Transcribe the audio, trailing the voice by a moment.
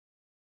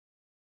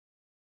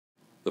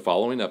The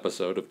following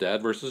episode of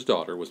Dad vs.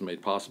 Daughter was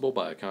made possible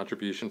by a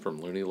contribution from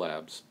Looney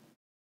Labs.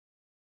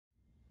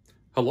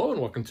 Hello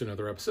and welcome to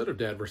another episode of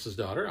Dad vs.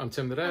 Daughter. I'm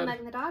Tim the Dad. I'm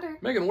Megan the Daughter.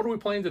 Megan, what are we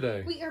playing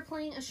today? We are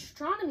playing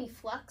Astronomy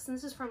Fluxx, and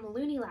this is from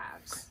Looney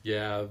Labs.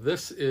 Yeah,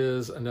 this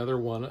is another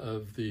one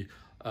of the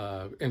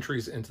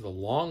entries into the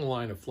long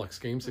line of Fluxx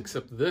games,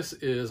 except this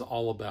is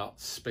all about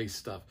space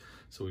stuff.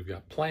 So we've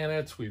got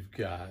planets, we've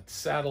got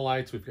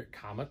satellites, we've got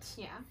comets.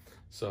 Yeah.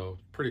 So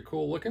pretty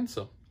cool looking,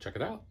 so check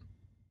it out.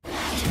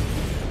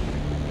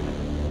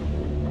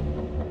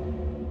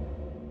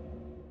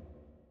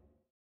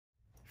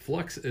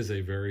 Fluxx is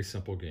a very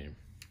simple game.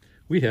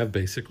 We have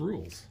basic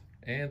rules,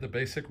 and the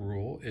basic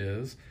rule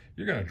is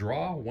you're going to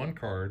draw one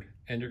card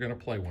and you're going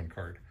to play one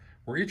card.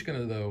 We're each going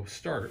to, though,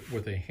 start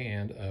with a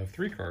hand of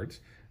 3 cards,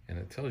 and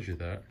it tells you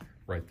that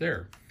right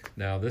there.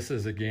 Now, this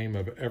is a game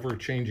of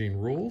ever-changing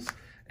rules,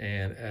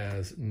 and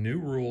as new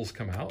rules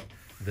come out,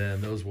 then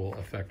those will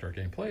affect our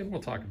gameplay, and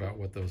we'll talk about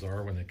what those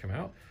are when they come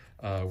out.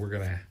 We're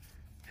going to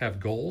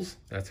have goals.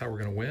 That's how we're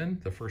going to win.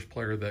 The first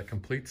player that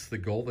completes the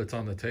goal that's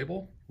on the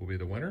table will be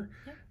the winner.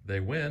 Yep. They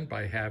win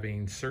by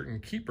having certain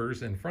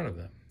keepers in front of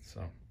them.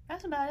 So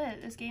that's about it.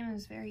 This game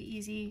is very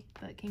easy,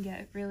 but can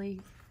get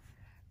really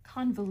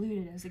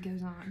convoluted as it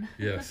goes on.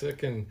 Yes, it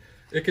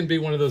can be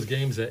one of those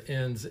games that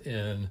ends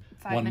in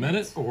 1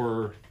 minute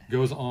or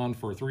goes on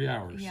for 3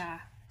 hours. Yeah,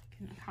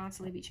 it can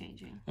constantly be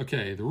changing.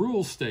 Okay, the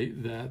rules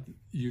state that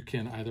you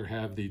can either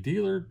have the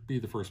dealer be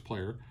the first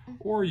player,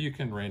 or you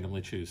can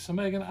randomly choose. So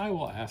Megan, I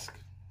will ask,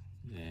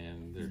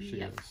 and there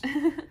she goes.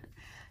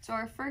 So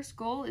our first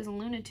goal is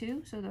Luna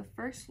 2, so the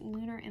first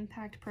lunar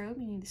impact probe,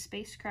 meaning the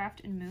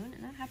spacecraft and moon,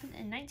 and that happened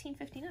in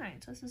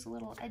 1959, so this is a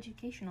little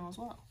educational as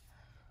well,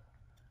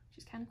 which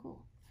is kind of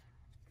cool.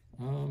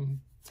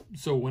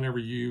 So whenever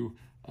you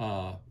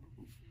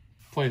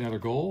play another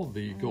goal,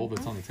 the goal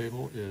that's on the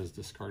table is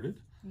discarded.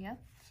 Yep.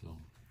 So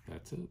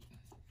that's it.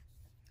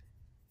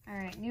 All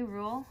right, new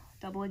rule,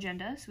 double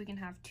agenda, so we can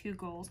have 2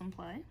 goals in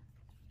play.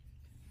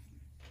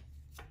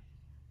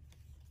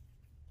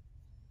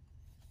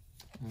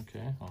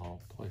 Okay,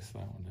 I'll place that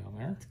one down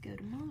there. Let's go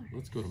to Mars.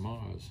 Let's go to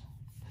Mars.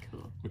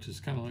 Cool. Which is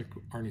kind of like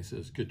Arnie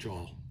says, good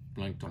job,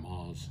 blank to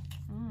Mars.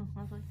 Oh,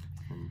 lovely.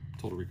 From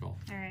Total Recall.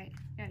 All right,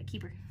 got a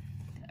keeper.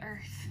 The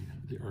Earth.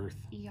 The Earth.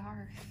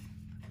 E-Arth.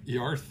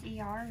 E-Arth?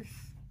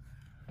 E-Arth.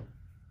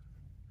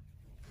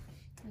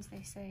 As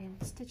they say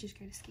in Stitch's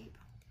Great Escape.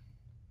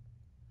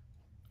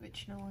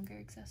 Which no longer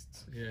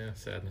exists. Yeah,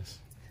 sadness.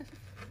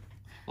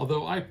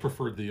 Although I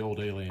preferred the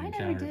old Alien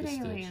encounter to Stitch. I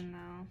never did Alien,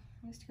 though.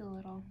 I was too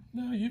little.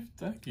 No, I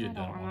think you had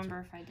done it. I don't remember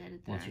if I did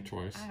it then. Once or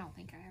twice. I don't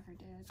think I ever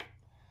did.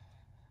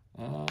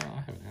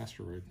 I have an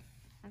asteroid.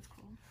 That's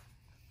cool.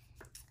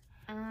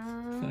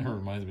 That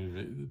reminds me of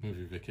the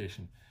movie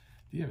Vacation.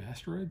 Do you have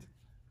asteroids?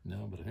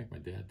 No, but I think my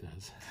dad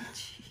does.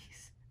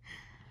 Jeez.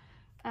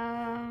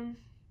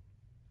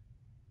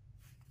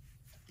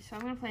 So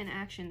I'm going to play an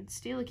action.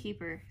 Steal a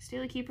keeper.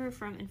 Steal a keeper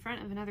from in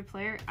front of another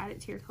player. Add it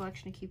to your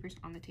collection of keepers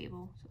on the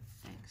table. So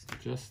thanks.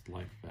 Just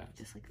like that.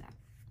 Just like that.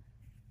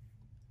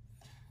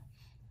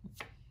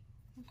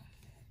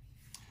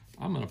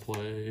 I'm going to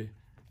play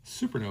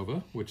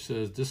Supernova, which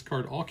says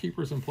discard all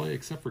keepers in play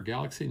except for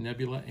Galaxy,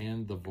 Nebula,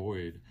 and the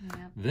Void.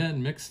 Yep.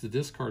 Then mix the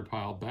discard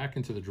pile back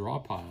into the draw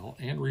pile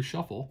and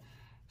reshuffle.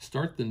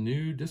 Start the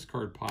new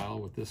discard pile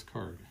with this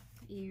card.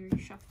 You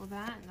reshuffle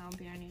that, and that'll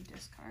be our new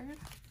discard.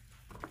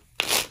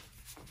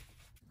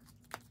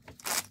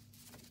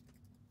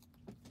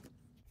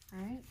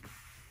 Alright,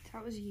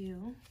 that was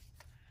you.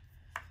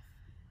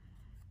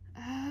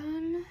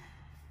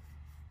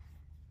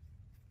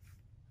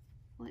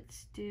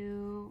 Let's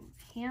do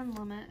hand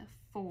limit of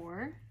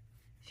 4.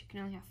 So you can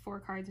only have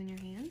 4 cards in your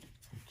hand.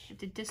 You have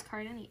to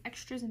discard any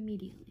extras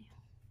immediately.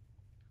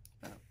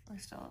 But we're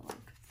still at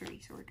like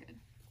 3, so we're good.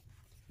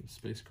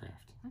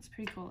 Spacecraft. That's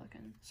pretty cool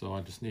looking. So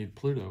I just need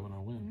Pluto and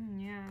I'll win.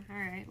 Yeah,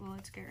 alright, well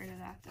let's get rid of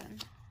that then.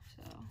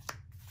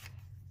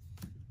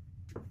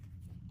 So,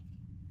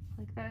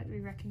 like that, we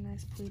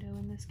recognize Pluto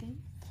in this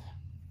game.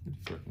 We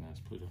just recognize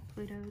Pluto.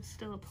 Pluto is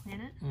still a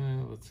planet.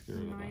 Let's get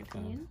rid of that. In my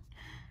opinion.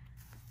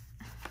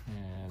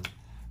 And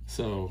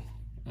so,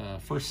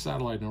 first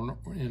satellite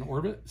in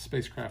orbit,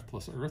 spacecraft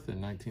plus Earth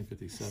in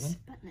 1957.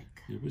 Sputnik.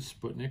 It was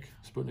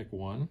Sputnik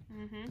 1,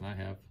 and I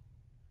have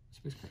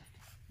spacecraft.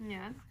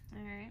 Yeah,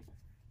 alright.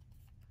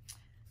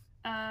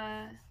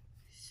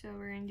 So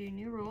we're going to do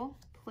new rule,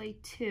 play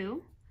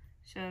 2.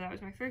 So that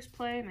was my first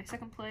play. My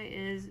second play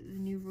is the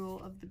new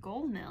rule of the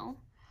goal mill.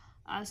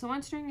 So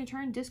once during your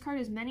turn, discard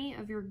as many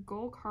of your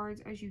goal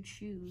cards as you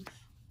choose.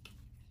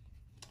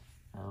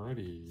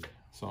 Alrighty.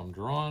 So I'm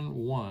drawing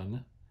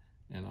 1,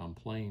 and I'm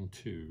playing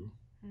 2.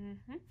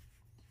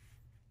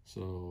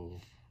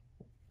 So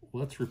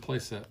let's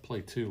replace that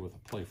play 2 with a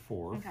play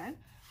 4. Okay.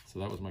 So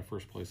that was my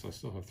first play, so I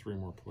still have 3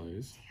 more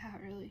plays. Yeah,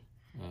 really.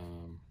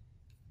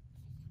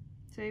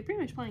 So you're pretty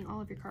much playing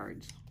all of your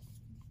cards.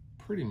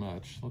 Pretty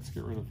much. Let's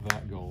get rid of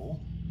that goal.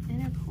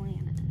 Inner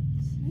planets.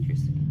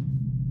 Interesting.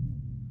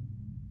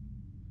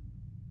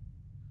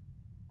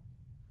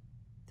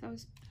 That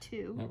was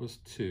 2. That was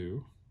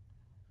 2.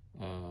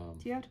 Do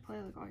you have to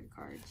play like all your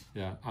cards?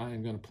 Yeah, I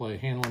am going to play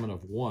hand limit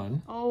of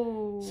 1.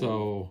 Oh.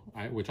 So,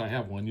 which I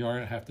have 1. You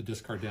already have to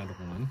discard down to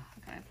 1.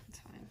 Okay, that's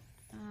fine.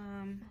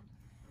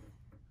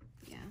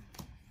 Yeah.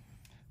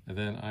 And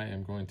then I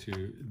am going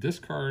to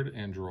discard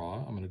and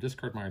draw. I'm going to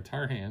discard my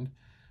entire hand,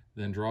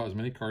 then draw as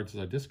many cards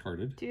as I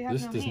discarded. Do you have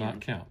this no does hand?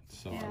 not count,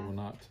 so Yeah. I will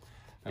not.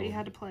 But you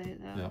had to play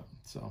it though. Yeah,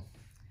 so.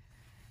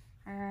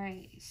 All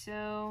right,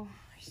 so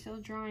still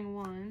drawing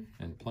 1.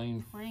 And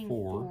playing 4.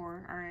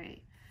 4. All right.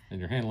 And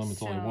your hand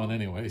limit's only 1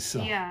 anyway,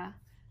 so. Yeah.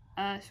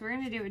 So we're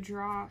going to do a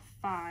draw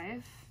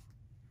 5.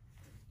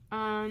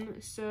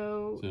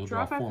 So you'll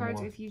draw draw 5 4 cards.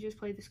 more. If you just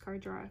play this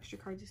card, draw extra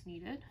cards as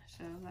needed.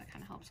 So that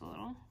kind of helps a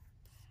little.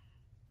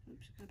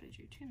 Oops, I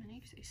drew too many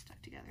because they stuck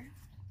together.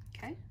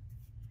 Okay.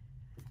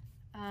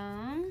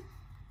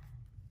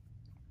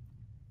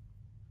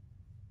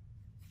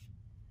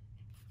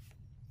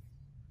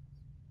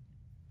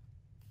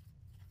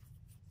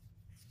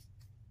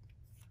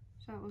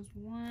 So that was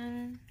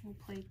 1. We'll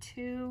play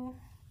 2.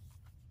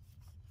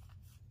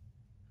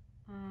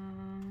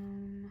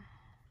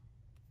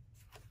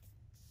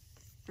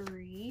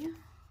 3.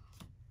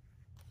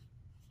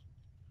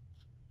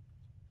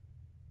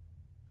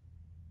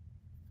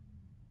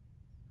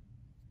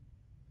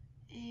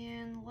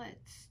 And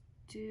let's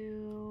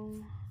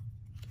do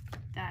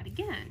that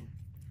again.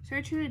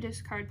 Search through the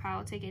discard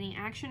pile, take any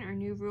action or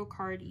new rule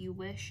card you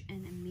wish,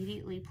 and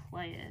immediately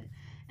play it.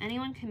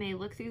 Anyone may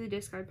look through the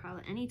discard pile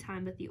at any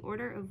time, but the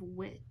order of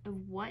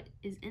what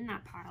is in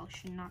that pile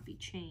should not be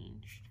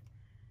changed.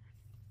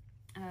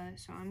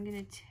 So I'm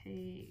gonna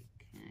take,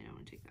 I don't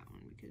want to take that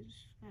one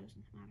because that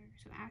doesn't matter.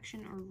 So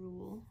action or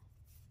rule.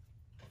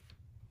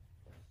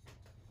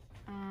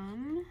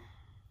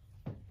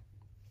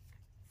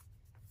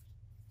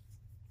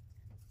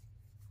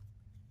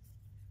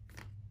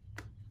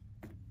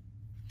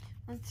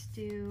 Let's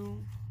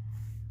do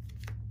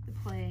the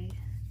play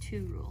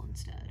 2 rule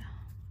instead.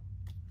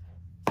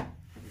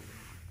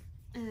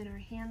 And then our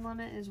hand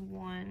limit is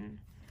 1,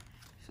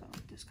 so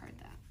I'll discard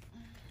that.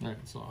 All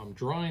right, so I'm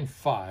drawing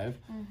 5.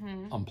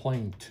 I'm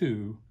playing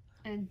 2.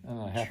 And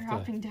I have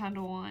dropping down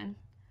to 1.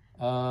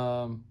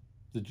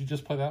 Did you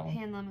just play that one?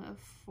 Hand limit of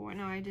 4.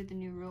 No, I did the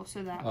new rule,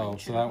 so that Oh, one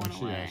so should that have one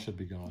went away. should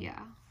be gone.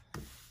 Yeah.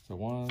 So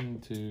 1,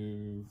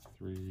 2,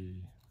 3,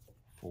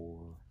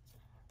 4,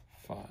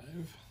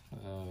 5.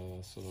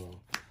 So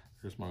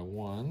here's my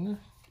 1.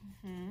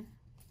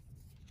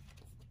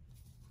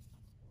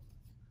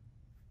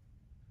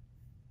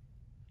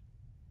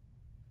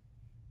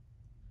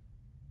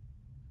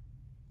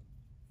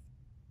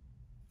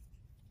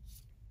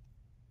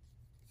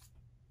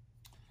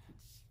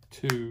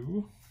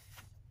 Two.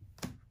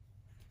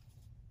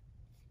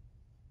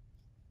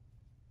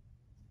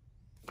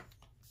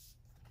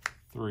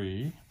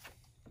 3.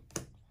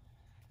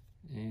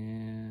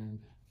 And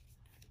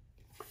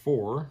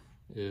 4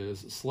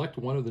 is select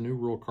one of the new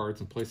rule cards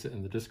and place it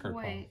in the discard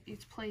pile. Wait,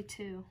 it's play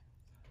 2,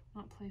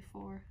 not play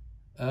 4.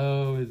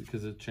 Oh,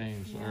 because it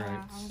changed. Yeah, All right,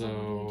 I was like, so what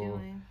are you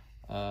doing?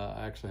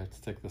 I actually have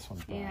to take this one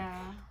back.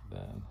 Yeah.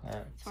 Then, all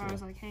right. So I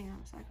was like, hang on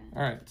a second.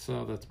 All right,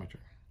 so that's my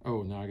turn.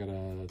 Oh, now I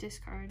gotta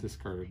Discard.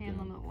 Hand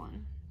limit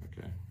 1.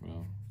 Okay,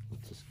 well,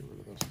 let's just get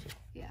rid of those 2.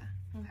 Yeah.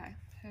 Okay.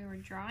 So we're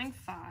drawing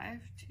 5.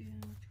 2,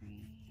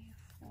 3,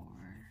 4,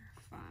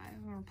 5.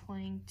 We're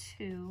playing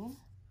 2.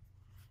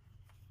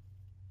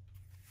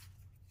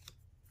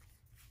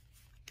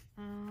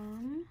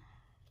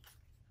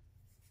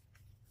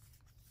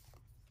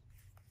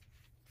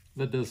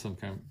 That does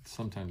sometimes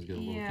get a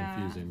little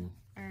confusing.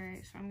 All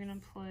right, so I'm gonna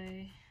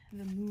play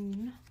the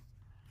moon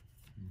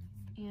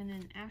and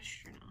an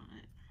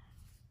astronaut,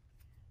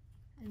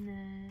 and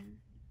then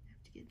I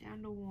have to get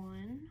down to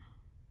 1.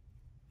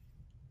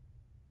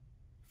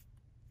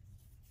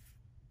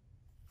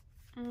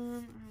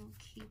 I'll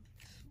keep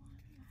this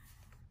one.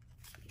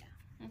 Yeah.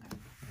 Okay.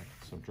 All right,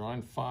 so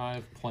drawing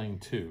 5, playing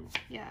 2.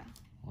 Yeah.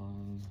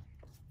 1,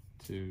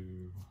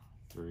 2,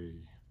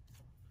 3,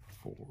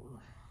 4,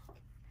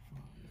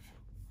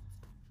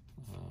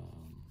 5.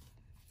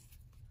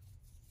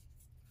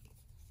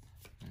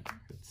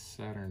 Get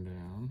Saturn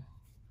down.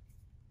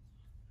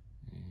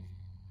 And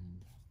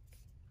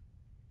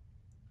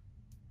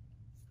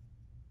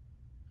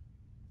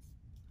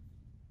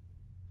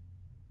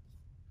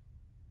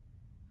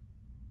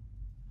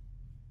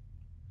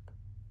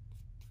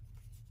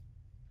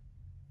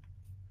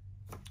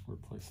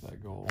replace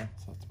that goal.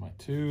 So that's my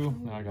 2.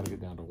 Now I got to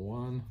get down to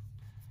 1.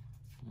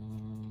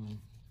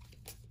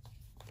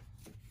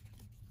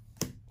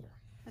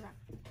 There. Okay.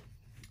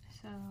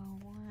 So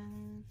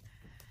 1,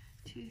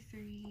 2,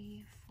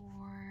 3,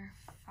 4,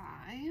 5.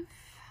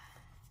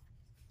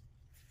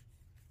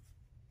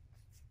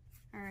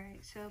 All right.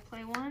 So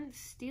play 1.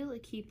 Steal a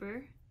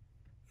keeper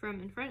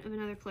from in front of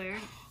another player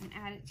and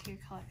add it to your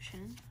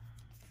collection,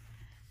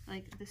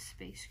 like the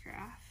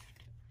spacecraft.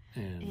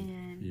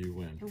 And you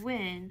win. I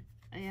win.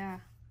 Yeah.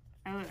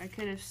 I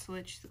could have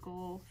switched the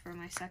goal for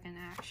my second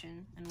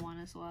action and won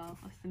as well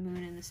with the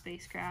moon and the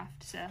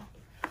spacecraft. So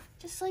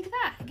Just like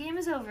that, the game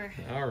is over.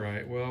 All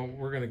right, well,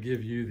 we're going to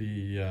give you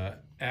the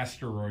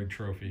asteroid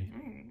trophy.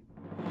 All right.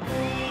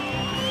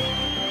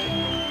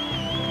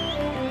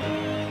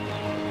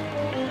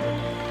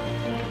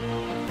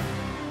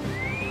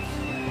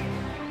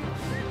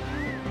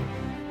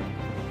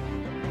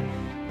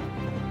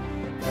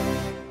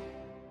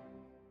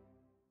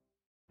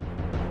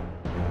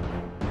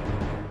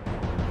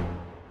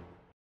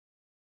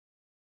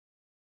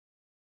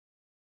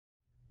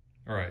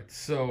 All right,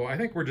 so I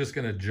think we're just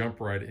going to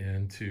jump right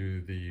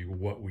into the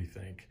what we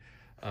think.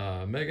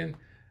 Megan,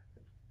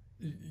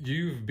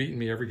 you've beaten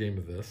me every game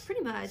of this.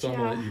 Pretty much, so yeah. I'm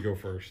going to let you go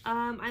first.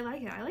 I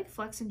like it. I like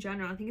Fluxx in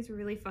general. I think it's a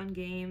really fun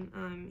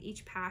game.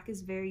 Each pack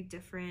is very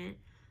different.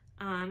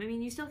 I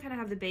mean, you still kind of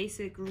have the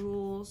basic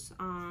rules,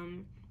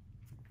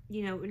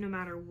 you know, no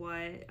matter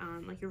what.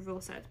 Like your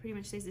rule set pretty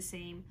much stays the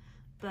same.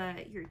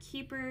 But your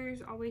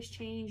keepers always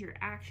change, your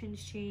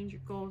actions change, your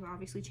goals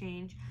obviously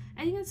change.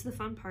 I think that's the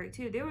fun part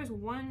too. There was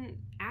one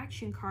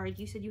action card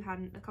you said you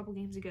had a couple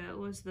games ago. It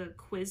was the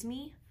Quiz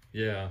Me.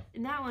 Yeah.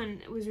 And that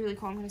one was really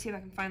cool. I'm going to see if I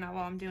can find that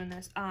while I'm doing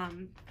this.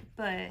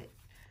 But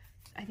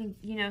I think,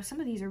 you know, some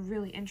of these are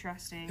really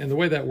interesting. And the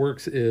way that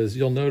works is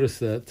you'll notice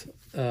that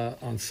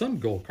on some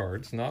goal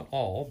cards, not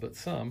all, but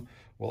some,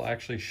 will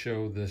actually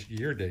show this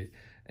year date.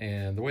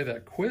 And the way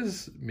that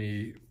Quiz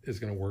Me is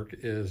going to work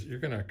is you're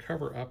going to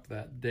cover up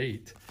that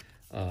date.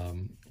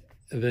 And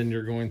then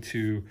you're going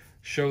to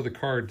show the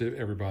card to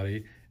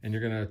everybody, and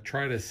you're going to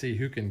try to see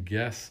who can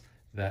guess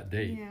that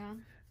date. Yeah.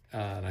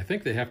 And I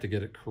think they have to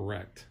get it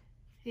correct.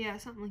 Yeah,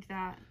 something like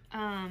that.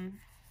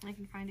 I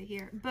can find it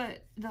here.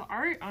 But the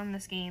art on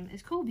this game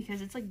is cool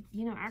because it's like,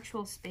 you know,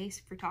 actual space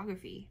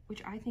photography,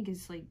 which I think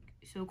is like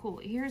so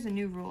cool. Here's a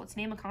new rule. It's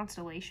name a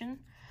constellation,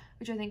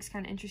 which I think is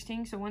kind of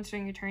interesting. So once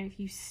during your turn, if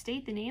you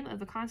state the name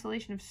of a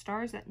constellation of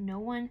stars that no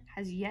one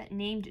has yet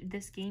named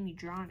this game, you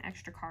draw an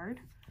extra card.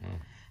 Oh.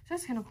 So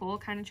that's kind of cool.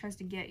 It kind of tries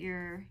to get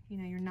your, you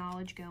know, your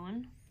knowledge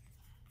going.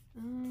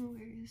 Oh,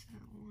 where is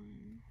that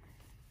one?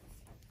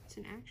 It's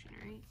an action,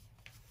 right?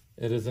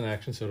 It is an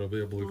action, so it'll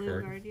be a blue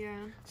card.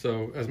 Yeah.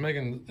 So as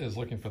Megan is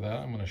looking for that,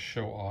 I'm going to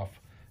show off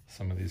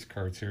some of these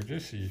cards here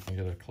just so you can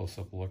get a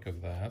close-up look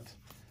of that.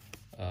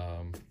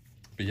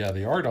 But yeah,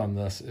 the art on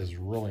this is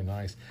really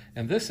nice.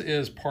 And this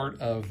is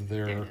part of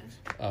their,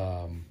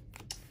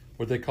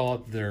 what they call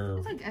it, their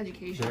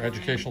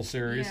educational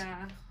series.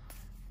 Yeah.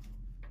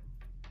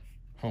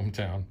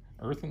 Hometown,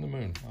 Earth and the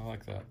Moon. I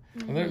like that.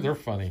 Mm-hmm. And they're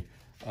funny.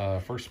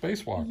 For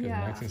Spacewalk in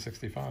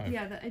 1965.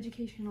 Yeah, the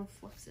educational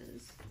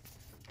fluxes.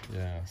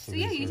 Yeah. So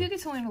yeah, you do get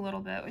to learn a little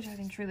bit, which I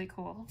think is really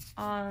cool.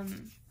 But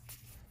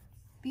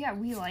yeah,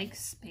 we like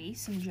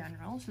space in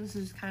general, so this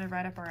is kind of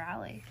right up our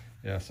alley.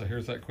 Yeah, so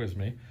here's that Quiz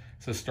Me. It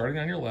says, starting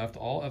on your left,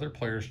 all other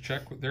players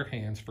check their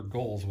hands for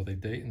goals with a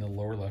date in the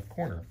lower left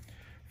corner.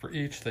 For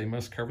each, they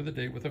must cover the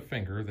date with a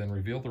finger, then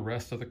reveal the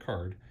rest of the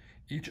card.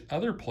 Each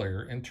other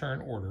player, in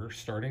turn order,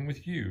 starting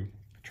with you,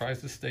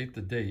 tries to state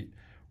the date,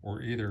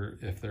 or either,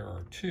 if there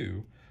are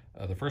two,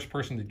 the first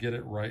person to get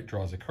it right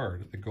draws a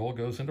card. The goal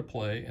goes into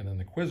play, and then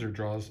the quizzer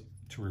draws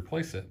to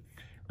replace it.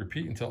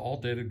 Repeat until all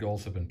dated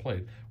goals have been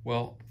played.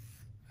 Well,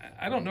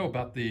 I don't know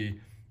about the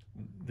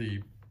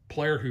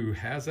player who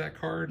has that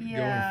card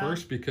going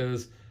first,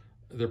 because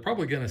they're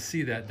probably going to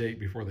see that date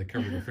before they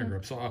cover their finger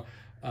up. So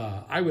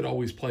I would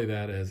always play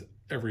that as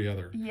every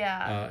other.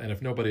 Yeah. And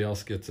if nobody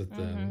else gets it,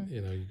 then,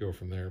 you know, you go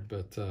from there.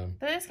 But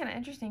it's kind of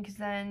interesting because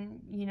then,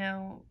 you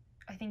know,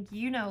 I think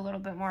you know a little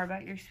bit more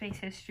about your space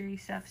history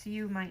stuff, so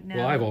you might know.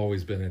 Well, I've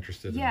always been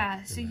interested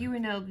in so you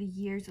would know the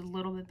years a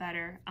little bit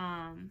better.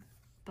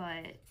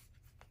 But,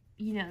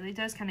 you know, it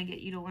does kind of get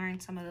you to learn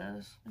some of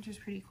those, which is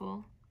pretty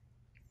cool.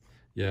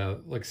 Yeah,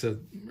 like I said,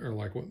 or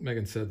like what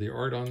Megan said, the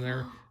art on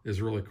there is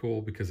really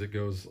cool because it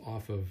goes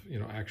off of, you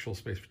know, actual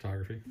space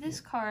photography. This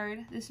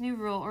card, this new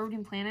rule,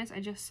 Orbiting Planets, I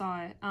just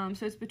saw it.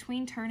 So it's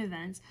between turn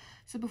events.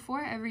 So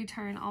before every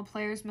turn, all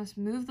players must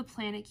move the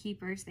planet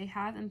keepers they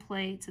have in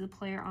play to the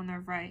player on their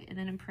right, and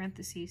then in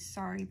parentheses,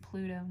 sorry,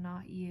 Pluto,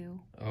 not you.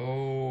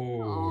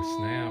 Oh,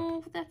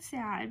 snap. That's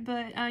sad.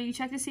 But you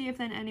check to see if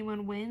then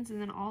anyone wins,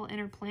 and then all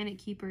inner planet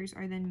keepers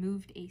are then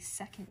moved a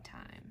second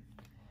time.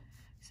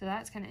 So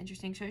that's kind of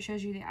interesting. So it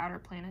shows you the outer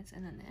planets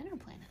and then the inner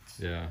planets.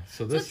 Yeah.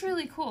 So it's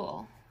really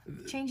cool.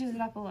 Changes it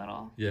up a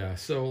little. Yeah.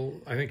 So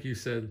I think you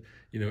said,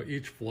 you know,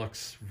 each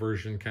Fluxx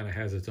version kind of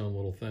has its own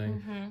little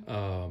thing.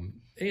 Mm-hmm.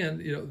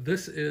 And, you know,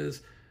 this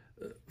is,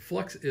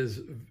 Fluxx is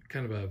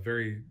kind of a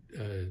very,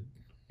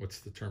 what's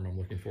the term I'm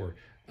looking for?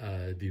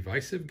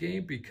 Divisive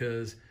game,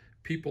 because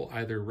people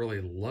either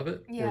really love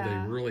it or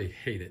they really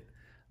hate it.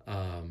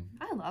 I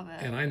love it.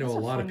 And I know a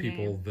lot of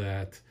people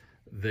that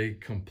they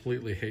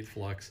completely hate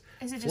Fluxx.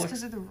 Is it just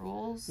because of the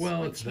rules?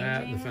 Well, it's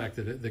that and the fact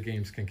that the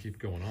games can keep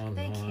going on and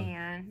on. They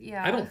can,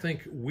 yeah. I don't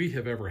think we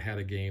have ever had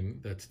a game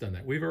that's done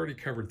that. We've already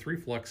covered 3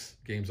 Fluxx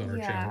games on our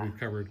channel. We've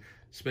covered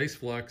Space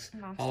Fluxx,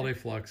 Holiday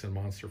Fluxx, and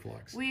Monster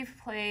Fluxx. We've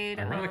played...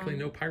 Ironically,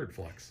 no Pirate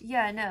Fluxx.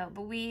 Yeah, no,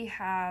 but we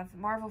have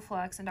Marvel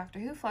Fluxx and Doctor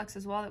Who Fluxx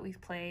as well that we've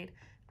played.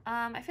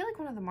 I feel like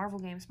one of the Marvel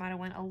games might have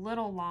went a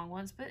little long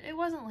once, but it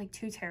wasn't like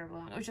too terribly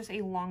long. It was just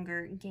a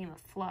longer game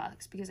of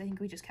Fluxx because I think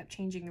we just kept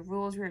changing the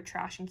rules. We were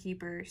trash and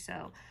keepers,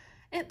 so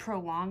it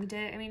prolonged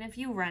it. I mean, if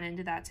you run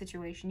into that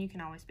situation, you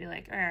can always be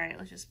like, all right,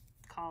 let's just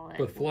call it.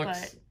 But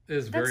Fluxx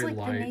is very light. That's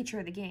like the nature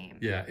of the game.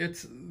 Yeah,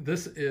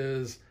 this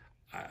is,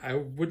 I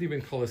wouldn't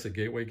even call this a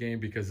gateway game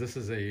because this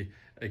is a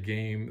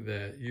game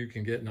that you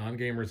can get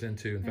non-gamers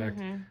into. In fact,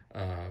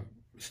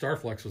 Star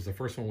Fluxx was the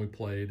first one we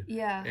played.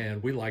 Yeah.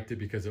 And we liked it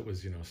because it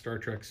was, Star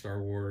Trek,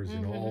 Star Wars,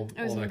 all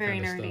that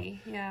kind of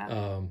nerdy. stuff.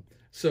 Yeah.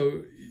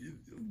 So,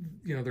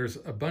 there's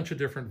a bunch of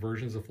different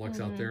versions of Fluxx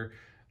out there.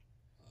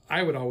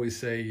 I would always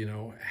say,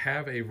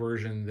 have a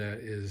version that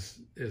is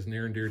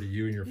near and dear to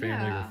you and your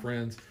family or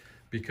friends,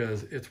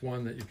 because it's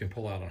one that you can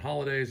pull out on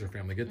holidays or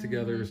family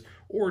get-togethers,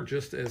 or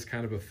just as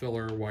kind of a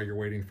filler while you're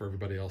waiting for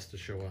everybody else to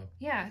show up.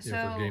 Yeah,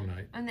 so for game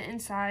night. On the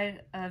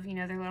inside of, their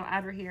little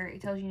advert here,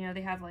 it tells you,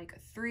 they have like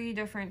 3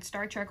 different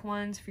Star Trek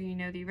ones for,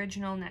 the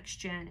original, Next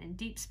Gen, and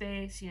Deep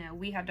Space.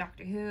 We have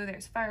Doctor Who,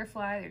 there's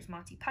Firefly, there's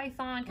Monty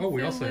Python, Cthulhu. Oh,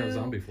 we also have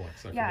Zombie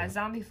Fluxx. Yeah,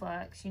 Zombie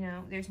Fluxx,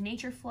 there's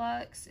Nature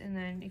Fluxx, and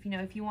then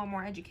if you want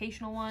more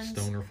educational ones.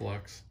 Stoner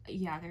Fluxx.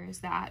 Yeah, there is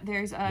that.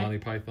 There's Monty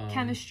Python.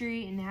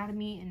 Chemistry,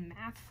 Anatomy, and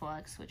Math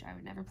Fluxx, which I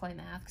would never play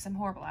math because I'm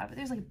horrible at it. But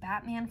there's like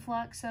Batman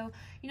Fluxx. So,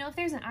 if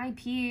there's an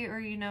IP or,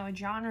 a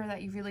genre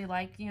that you really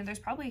like, there's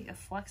probably a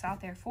Fluxx out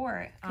there for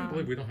it. I can't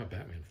believe we don't have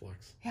Batman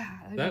Fluxx. Yeah.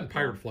 That and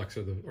Pirate Fluxx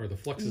are the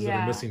Fluxxes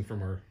that are missing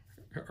from our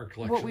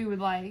collection. What we would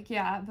like,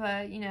 yeah.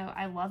 But,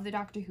 I love the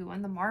Doctor Who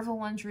one. The Marvel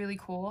one's really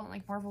cool.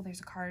 Like Marvel,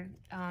 there's a card.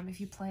 If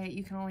you play it,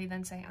 you can only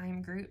then say, I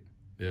am Groot.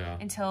 Yeah.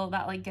 Until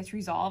that gets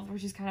resolved,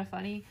 which is kind of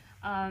funny.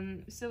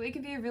 So it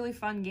could be a really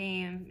fun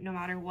game no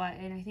matter what,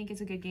 and I think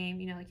it's a good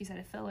game. Like you said,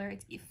 a filler.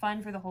 It's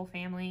fun for the whole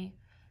family,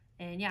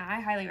 and yeah,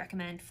 I highly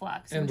recommend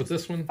Fluxx. And with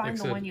this one, find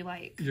the one you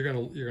like. You're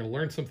gonna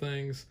learn some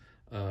things.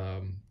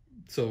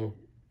 So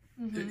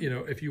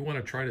if you want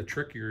to try to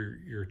trick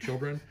your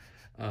children,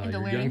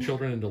 your young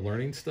children into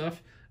learning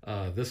stuff,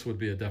 this would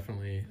be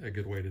definitely a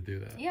good way to do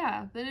that.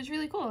 Yeah, but it's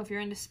really cool if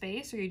you're into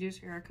space or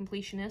you're a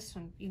completionist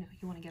and you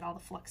want to get all the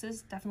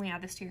Fluxxes. Definitely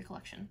add this to your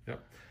collection.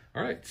 Yep.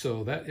 All right,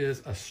 so that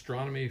is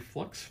Astronomy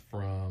Fluxx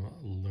from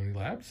Looney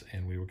Labs,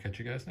 and we will catch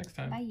you guys next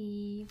time.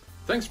 Bye.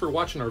 Thanks for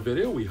watching our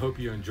video. We hope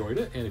you enjoyed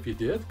it, and if you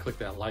did, click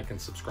that like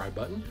and subscribe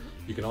button.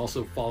 You can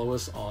also follow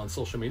us on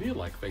social media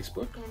like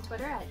Facebook and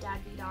Twitter at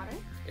DadBeDaughter.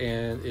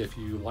 And if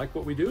you like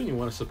what we do and you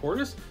want to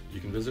support us, you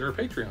can visit our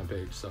Patreon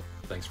page. So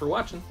thanks for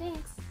watching.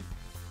 Thanks.